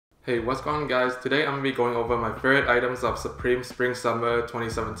Hey, what's going on guys? Today I'm going to be going over my favorite items of Supreme Spring Summer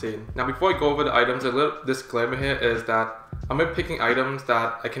 2017. Now before I go over the items, a little disclaimer here is that I'm going to be picking items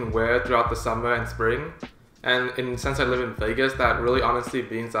that I can wear throughout the summer and spring. And since I live in Vegas, that really honestly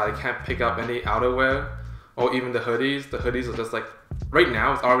means that I can't pick up any outerwear or even the hoodies. The hoodies are just like, right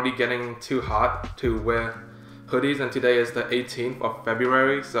now it's already getting too hot to wear hoodies, and today is the 18th of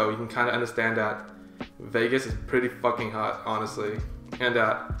February, so you can kind of understand that Vegas is pretty fucking hot, honestly. And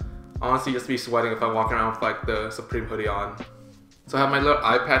honestly just be sweating if I walk around with like the Supreme hoodie on. So I have my little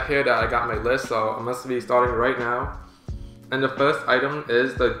iPad here that I got my list, so I must be starting right now. And the first item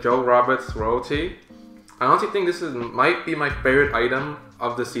is the Joe Roberts Royalty. I honestly think this might be my favorite item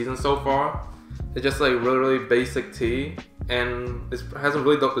of the season so far. It's just like really basic tee, and it has a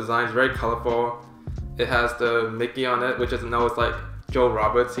really dope design. It's very colorful. It has the Mickey on it, which is it's like Joe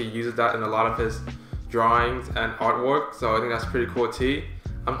Roberts. He uses that in a lot of his drawings and artwork, so I think that's pretty cool tee.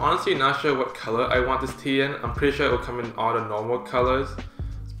 I'm honestly not sure what color I want this tee in. I'm pretty sure it will come in all the normal colors,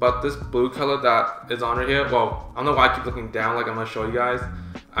 but this blue color that is on right here, well, I don't know why I keep looking down like I'm gonna show you guys.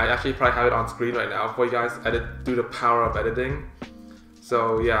 I actually probably have it on screen right now for you guys through the power of editing.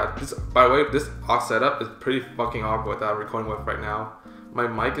 So yeah, by the way, this setup is pretty fucking awkward that I'm recording with right now. My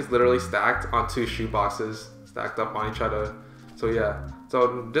mic is literally stacked on two shoe boxes, stacked up on each other. So yeah,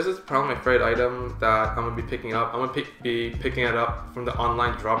 so this is probably my favorite item that I'm gonna be picking up. I'm gonna be picking it up from the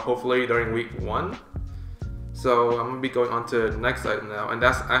online drop, hopefully during week 1. So I'm gonna be going on to the next item now, and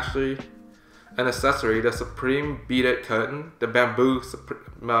that's actually an accessory, the Supreme beaded curtain, the bamboo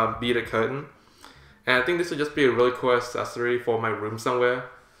beaded curtain. And I think this would just be a really cool accessory for my room somewhere.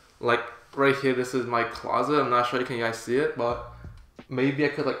 Like right here, this is my closet. I'm not sure can you guys see it, but maybe I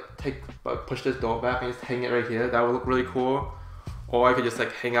could like push this door back and just hang it right here. That would look really cool. Or I could just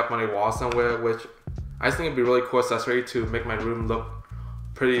like hang up on a wall somewhere, which I just think it'd be a really cool accessory to make my room look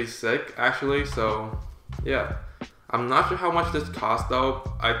pretty sick actually. So yeah, I'm not sure how much this costs though.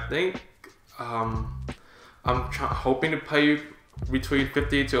 I think I'm hoping to pay between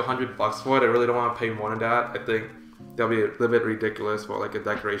 50 to 100 bucks for it. I really don't want to pay more than that. I think that'll be a little bit ridiculous for like a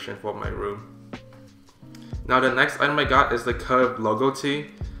decoration for my room. Now the next item I got is the curved logo tee.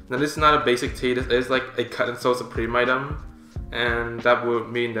 Now this is not a basic tee. This is like a cut and sew Supreme item, and that would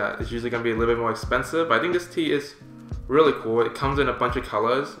mean that it's usually going to be a little bit more expensive. But I think this tee is really cool. It comes in a bunch of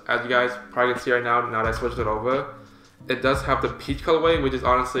colors, as you guys probably can see right now that I switched it over. It does have the peach colorway, which is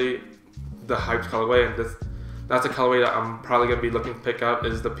honestly the hyped colorway, and that's the colorway that I'm probably going to be looking to pick up,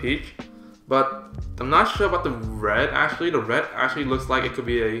 is the peach. But I'm not sure about the red actually. The red actually looks like it could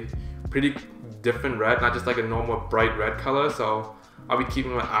be a pretty different red, not just like a normal bright red color, so I'll be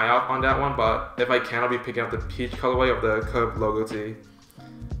keeping my eye out on that one. But if I can, I'll be picking up the peach colorway of the curved logo tee.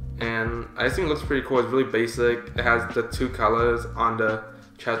 And I just think it looks pretty cool. It's really basic. It has the two colors on the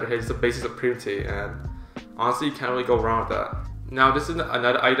chest right here. It's a basic Supreme tee, and honestly you can't really go wrong with that. Now this is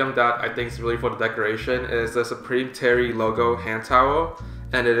another item that I think is really for the decoration. It is the Supreme Terry logo hand towel,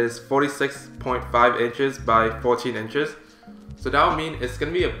 and it is 46.5 inches by 14 inches. So that would mean it's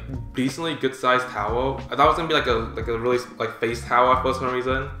gonna be a decently good sized towel. I thought it was gonna be like a really like face towel for some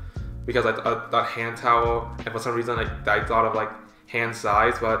reason, because I thought hand towel, and for some reason I thought of like hand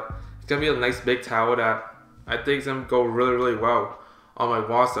size, but it's gonna be a nice big towel that I think is gonna go really well on my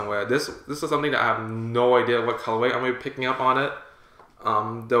wall somewhere. This is something that I have no idea what colorway I'm gonna be picking up on it.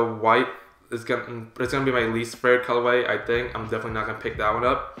 The white it's gonna be my least favorite colorway. I think I'm definitely not gonna pick that one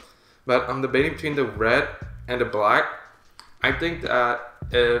up. But I'm debating between the red and the black. I think that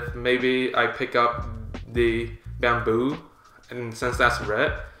if maybe I pick up the bamboo, and since that's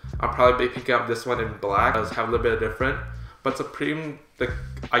red, I'll probably be picking up this one in black. It does have a little bit different. But Supreme, the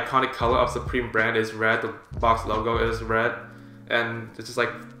iconic color of Supreme brand is red. The box logo is red, and it's just like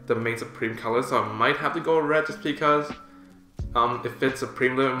the main Supreme color. So I might have to go red just because it fits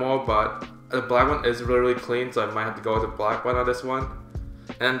Supreme a little bit more. But the black one is really clean, so I might have to go with the black one on this one.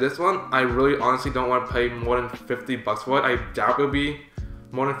 And this one, I really honestly don't want to pay more than 50 bucks for it. I doubt it'll be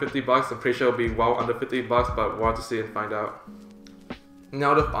more than 50 bucks. I'm pretty sure it'll be well under 50 bucks, but we'll have to see and find out.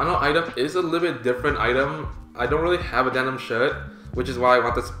 Now the final item is a little bit different item. I don't really have a denim shirt, which is why I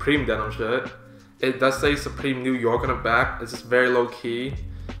want the Supreme denim shirt. It does say Supreme New York on the back. It's just very low key,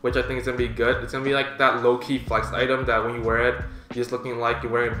 which I think is gonna be good. It's gonna be like that low key flex item that when you wear it, you're just looking like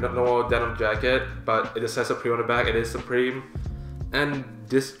you're wearing a normal denim jacket, but it just says Supreme on the back. It is Supreme. And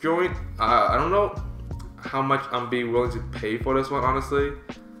this joint, I don't know how much I'm being willing to pay for this one, honestly.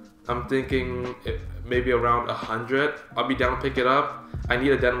 I'm thinking maybe around 100. I'll be down to pick it up. I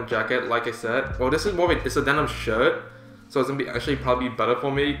need a denim jacket, like I said. Well, this is it's a denim shirt, so it's gonna be actually probably better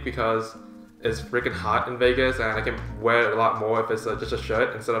for me because it's freaking hot in Vegas, and I can wear it a lot more if it's just a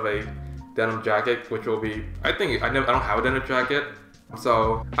shirt instead of a denim jacket, which will be, I think, I don't have a denim jacket,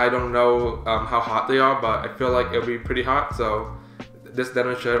 so I don't know how hot they are, but I feel like it'll be pretty hot, so this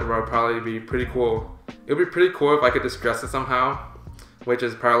denim shirt will probably be pretty cool. It would be pretty cool if I could just dress it somehow, which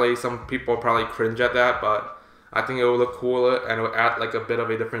is probably, some people probably cringe at that, but I think it will look cooler and it will add like a bit of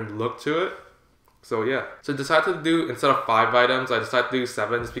a different look to it. So yeah, so I decided to do, instead of 5 items, I decided to do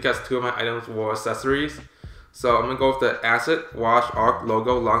 7 just because 2 of my items were accessories. So I'm gonna go with the Acid Wash Arc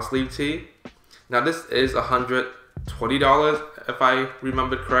logo long sleeve tee. Now this is $120 if I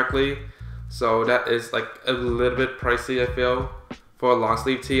remembered correctly. So that is like a little bit pricey, I feel, for a long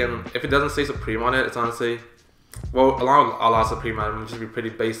sleeve tee. And if it doesn't say Supreme on it, it's honestly, well, a lot of Supreme items would just be pretty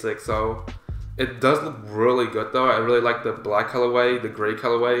basic. So it does look really good though. I really like the black colorway, the gray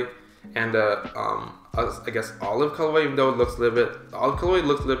colorway, and the I guess olive colorway, even though it looks a little bit, olive colorway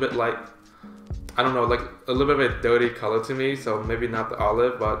looks a little bit like, I don't know, like a little bit of a dirty color to me, so maybe not the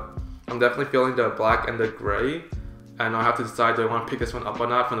olive, but I'm definitely feeling the black and the gray, and I'll have to decide do I want to pick this one up or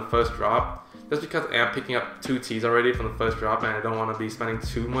not from the first drop, just because I am picking up 2 tees already from the first drop and I don't want to be spending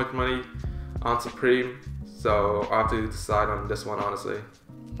too much money on Supreme, so I'll have to decide on this one honestly.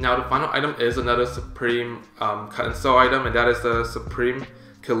 Now the final item is another Supreme cut and sew item, and that is the Supreme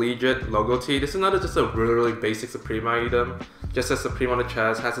Collegiate logo tee. This is another just a really basic Supreme item. Just says Supreme on the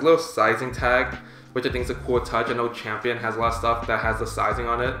chest, has a little sizing tag, which I think is a cool touch. I know Champion has a lot of stuff that has the sizing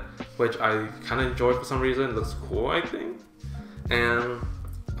on it, which I kind of enjoy for some reason. It looks cool, I think. And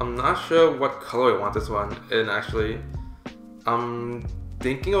I'm not sure what color I want this one in actually. I'm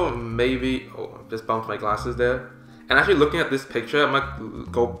thinking of maybe, oh, just bumped my glasses there. And actually looking at this picture, I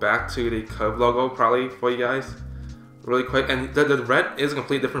might go back to the Curve logo probably for you guys really quick. And the red is a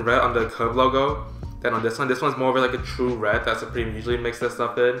completely different red on the Curve logo than on this one. This one's more of like a true red that Supreme usually makes this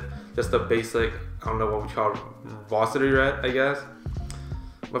stuff in. Just the basic, I don't know what we call varsity red, I guess.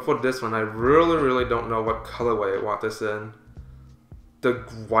 But for this one, I really don't know what colorway I want this in. The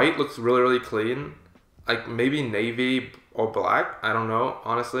white looks really clean. Like maybe navy or black, I don't know,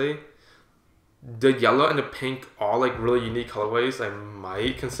 honestly. The yellow and the pink are like really unique colorways. I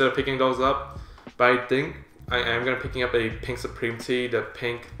might consider picking those up, but I think I am gonna picking up a pink Supreme tee, the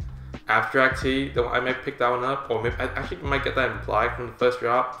pink abstract tee. Though I might pick that one up, or maybe I actually might get that in black from the first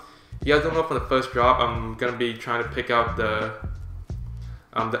drop. You guys don't know from the first drop. I'm gonna be trying to pick out the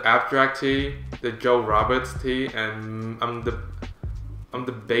abstract tee, the Joe Roberts tee, and I'm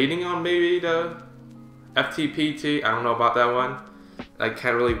debating on maybe the FTP tee. I don't know about that one. I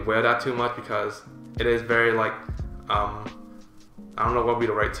can't really wear that too much because it is very like I don't know what would be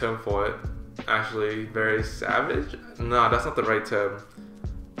the right term for it. Actually, very savage? No, that's not the right term.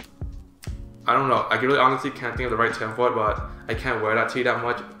 I don't know. I really honestly can't think of the right term for it, but I can't wear that tee that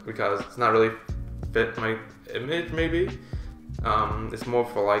much because it's not really fit my image. Maybe it's more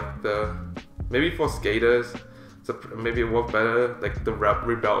for like maybe for skaters. So maybe it work better, like the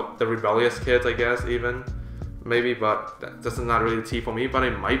rebellious kids, I guess, even maybe. But this is not really the tee for me. But I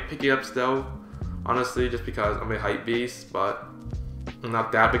might pick it up still, honestly, just because I'm a hype beast. But I'm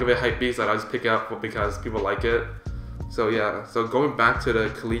not that big of a hype beast that I just pick it up because people like it. So yeah, so going back to the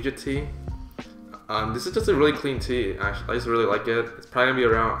collegiate tee, this is just a really clean tee. Actually, I just really like it. It's probably gonna be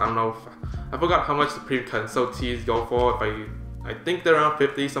around, I don't know, I forgot how much Supreme cut and sew tees go for. I think they're around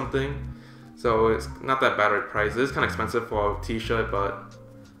 50 something. So it's not that bad of a price. It is kind of expensive for a t-shirt, but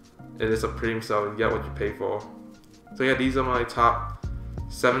it is Supreme, so you get what you pay for. So yeah, these are my top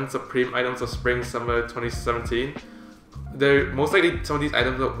 7 Supreme items of spring summer 2017. Most likely some of these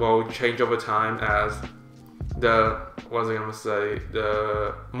items will change over time as the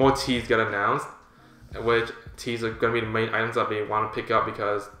more tees get announced, which tees are gonna be the main items that we want to pick up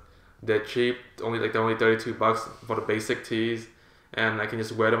because they're cheap. They're only $32 for the basic tees, and I can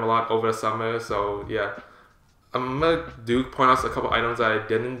just wear them a lot over the summer. So yeah, I'm gonna point out a couple items that I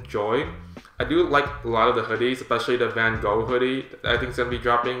did enjoy. I do like a lot of the hoodies, especially the Van Gogh hoodie that I think is gonna be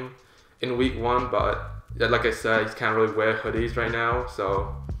dropping in week 1, but yeah, like I said, I just can't really wear hoodies right now,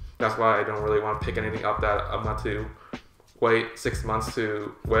 so that's why I don't really want to pick anything up that I'm not to wait 6 months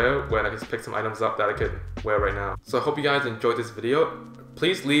to wear when I can just pick some items up that I could wear right now. So I hope you guys enjoyed this video.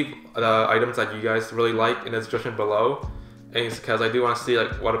 Please leave the items that you guys really like in the description below, and because I do want to see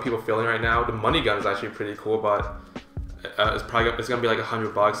like what are people feeling right now. The money gun is actually pretty cool, but it's gonna be like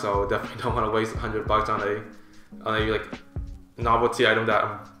 $100, so definitely don't want to waste $100 on a like novelty item that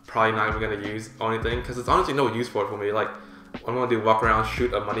I'm probably not even gonna use or anything, because there's honestly no use for it for me. Like, what I'm gonna do, walk around,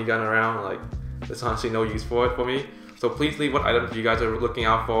 shoot a money gun around? Like, there's honestly no use for it for me. So please leave what items you guys are looking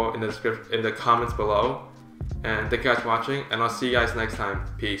out for in the comments below. And thank you guys for watching, and I'll see you guys next time.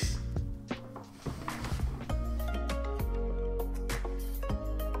 Peace.